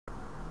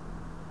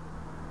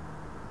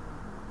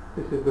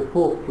This is the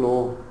fourth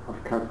floor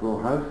of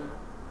Caswell House,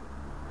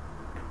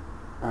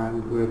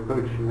 and we're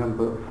approaching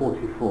number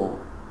 44.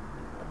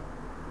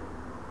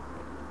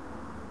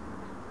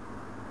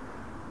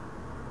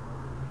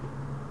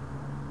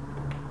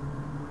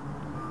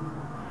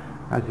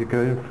 As you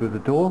go in through the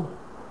door,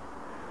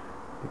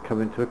 you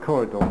come into a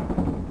corridor.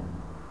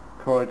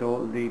 Corridor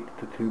leads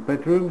to 2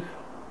 bedrooms.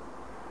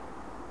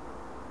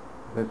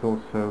 There's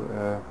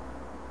also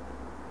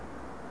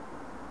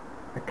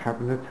a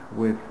cabinet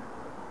with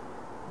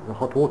the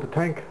hot water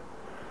tank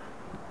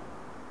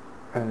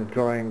and the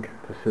drying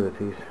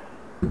facilities,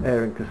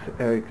 airing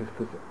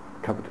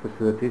cupboard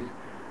facilities.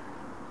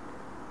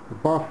 The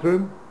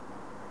bathroom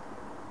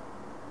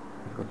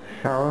has got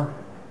a shower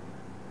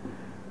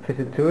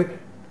fitted to it,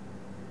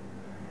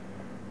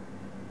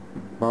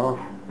 bath,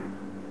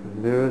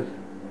 mirrors,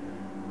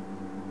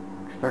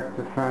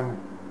 extractor fan,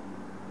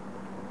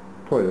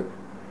 toilet.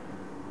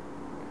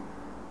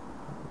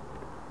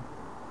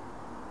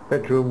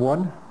 Bedroom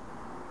 1,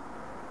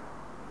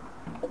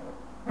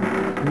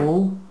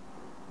 small.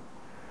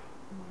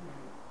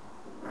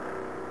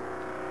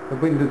 The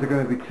windows are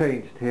going to be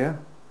changed here,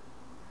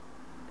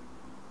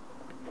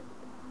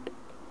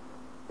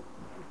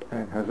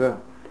 and it has a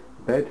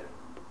bed,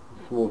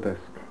 a small desk.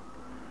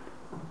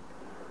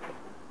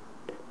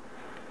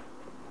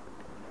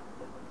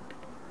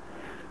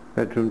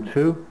 Bedroom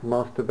 2,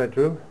 master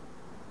bedroom.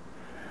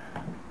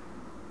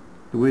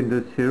 The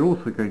windows here are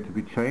also going to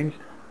be changed,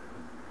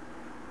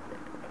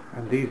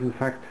 and these in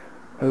fact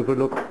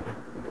overlook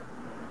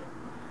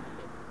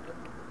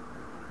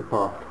the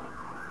bath.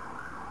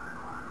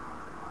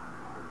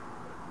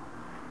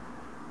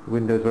 The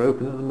windows are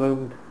open at the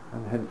moment,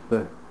 and hence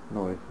the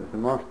noise. There's a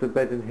master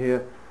bed in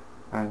here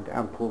and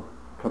ample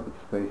cupboard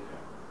space.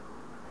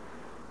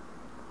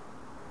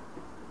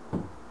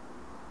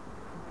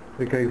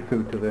 We go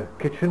through to the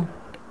kitchen,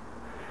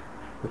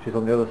 which is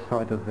on the other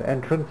side of the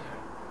entrance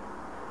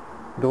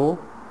door.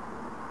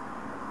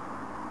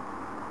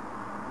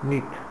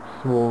 Neat,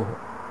 small,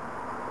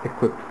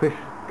 equipped fish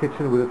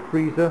kitchen with a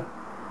freezer,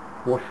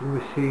 washing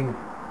machine,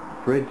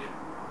 fridge.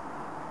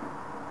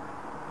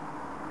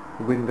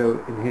 The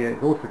window in here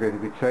is also going to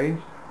be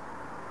changed.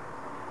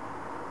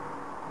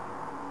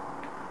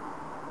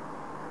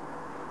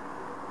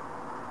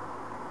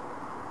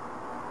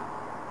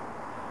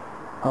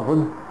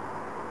 Oven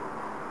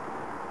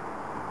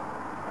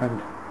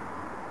and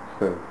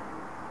stove.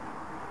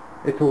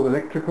 It's all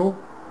electrical,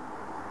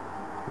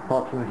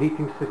 apart from the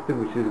heating system,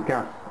 which is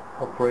gas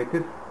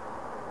operated.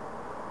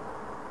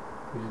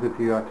 This is the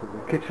view out of the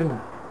kitchen,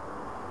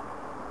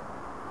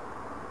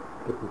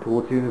 looking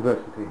towards the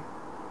university.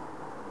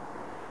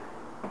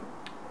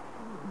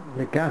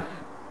 The gas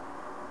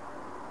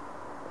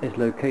is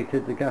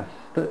located, the gas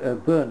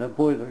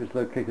boiler is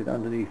located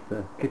underneath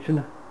the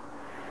kitchen.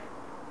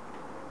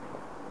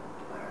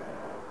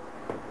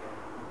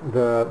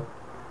 The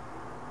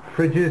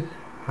fridges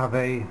have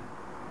a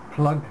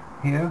plug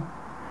here.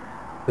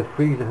 The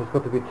freezer has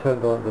got to be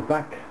turned on at the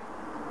back.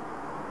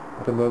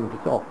 At the moment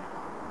it's off.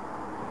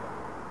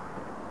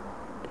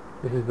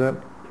 This is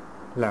the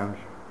lounge.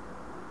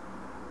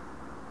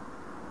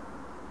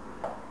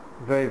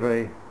 Very,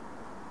 very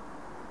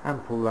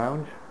ample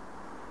lounge.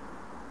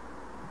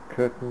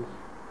 Curtains,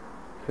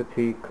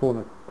 settee,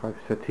 corner type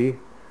settee,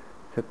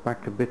 set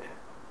back a bit.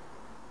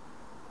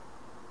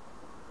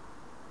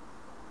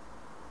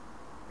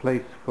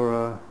 Place for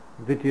a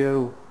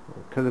video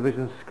or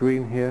television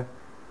screen here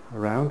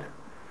around,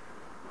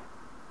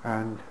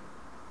 and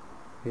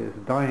here's a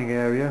dining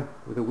area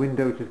with a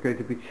window which is going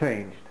to be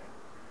changed.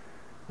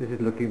 This is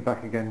looking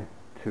back again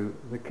to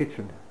the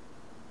kitchen.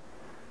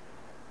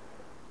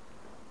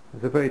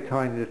 There's a very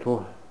tiny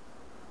little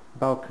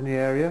balcony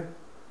area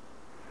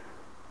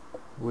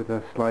with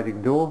a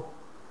sliding door,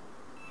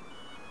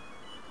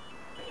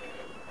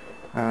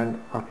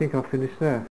 and I think I'll finish there.